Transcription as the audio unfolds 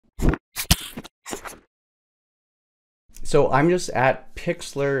So I'm just at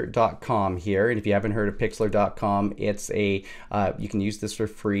pixlr.com here, and if you haven't heard of pixlr.com, it's a you can use this for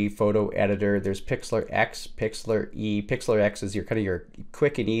free photo editor. There's Pixlr X, Pixlr E. Pixlr X is your kind of your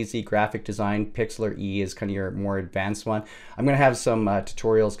quick and easy graphic design. Pixlr E is kind of your more advanced one. I'm going to have some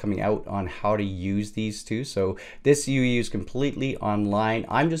tutorials coming out on how to use these two. So this you use completely online.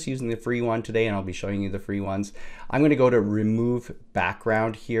 I'm just using the free one today, and I'll be showing you the free ones. I'm going to go to remove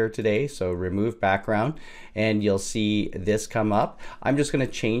background here today. So remove background, and you'll see this come up. I'm just going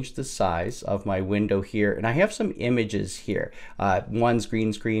to change the size of my window here, and I have some images here. One's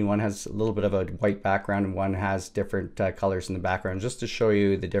green screen, one has a little bit of a white background, and one has different colors in the background, just to show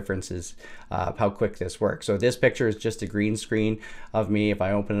you the differences of how quick this works. So this picture is just a green screen of me. If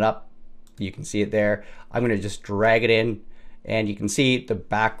I open it up, you can see it there. I'm going to just drag it in, and you can see the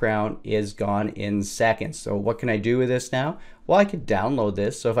background is gone in seconds. So what can I do with this now? Well, I could download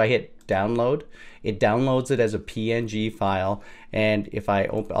this. So if I hit download, it downloads it as a PNG file. And if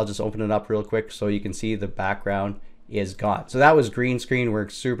I'll just open it up real quick so you can see the background is gone. So that was green screen,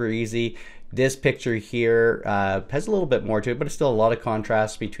 works super easy. This picture here has a little bit more to it, but it's still a lot of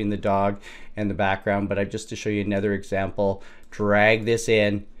contrast between the dog and the background. But just to show you another example, drag this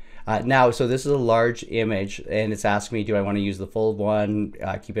in. Now, so this is a large image, and it's asking me, do I want to use the full one,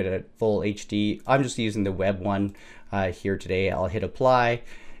 keep it at full HD? I'm just using the web one here today. I'll hit apply,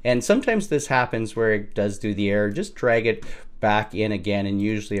 and sometimes this happens where it does do the error. Just drag it back in again, and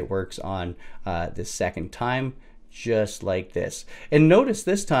usually it works on the second time, just like this. And notice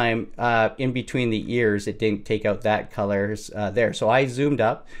this time in between the ears, it didn't take out that colors there. So I zoomed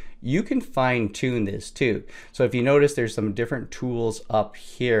up. You can fine tune this too. So if you notice, there's some different tools up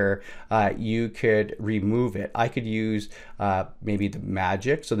here. You could remove it. I could use maybe the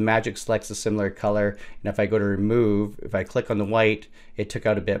magic. So the magic selects a similar color. And if I go to remove, if I click on the white, it took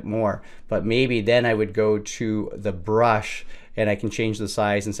out a bit more. But maybe then I would go to the brush, and I can change the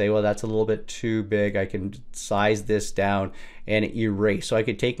size and say, well, that's a little bit too big. I can size this down and erase. So I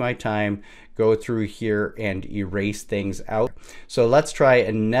could take my time, go through here and erase things out. So let's try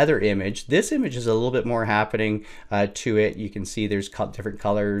another image. This image is a little bit more happening to it. You can see there's different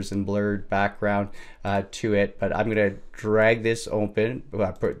colors and blurred background to it, but I'm gonna drag this open,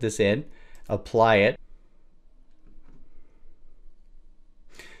 put this in, apply it.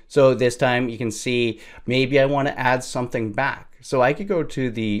 So this time you can see maybe I want to add something back. So I could go to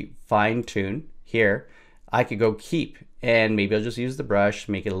the fine tune here. I could go keep, and maybe I'll just use the brush,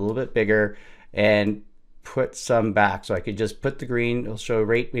 make it a little bit bigger, and put some back. So I could just put the green, it'll show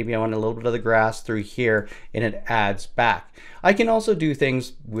right, maybe I want a little bit of the grass through here, and it adds back. I can also do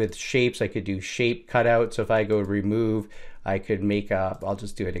things with shapes. I could do shape cutout. So if I go remove, I could make I'll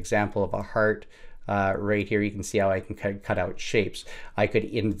just do an example of a heart. Right here you can see how I can cut out shapes. I could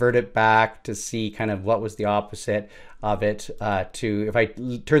invert it back to see kind of what was the opposite of it. If I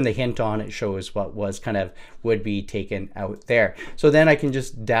turn the hint on, it shows what was kind of would be taken out there. So then I can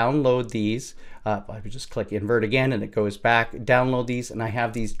just download these. I would just click invert again, and it goes back, download these, and I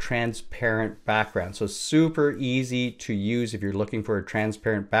have these transparent backgrounds. So super easy to use if you're looking for a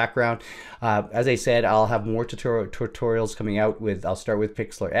transparent background. As I said, I'll have more tutorials coming out with, I'll start with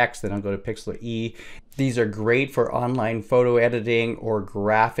Pixlr X, then I'll go to Pixlr E. These are great for online photo editing or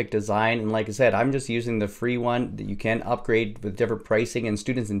graphic design. And like I said, I'm just using the free one that you can upgrade with different pricing, and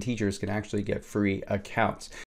students and teachers can actually get free accounts.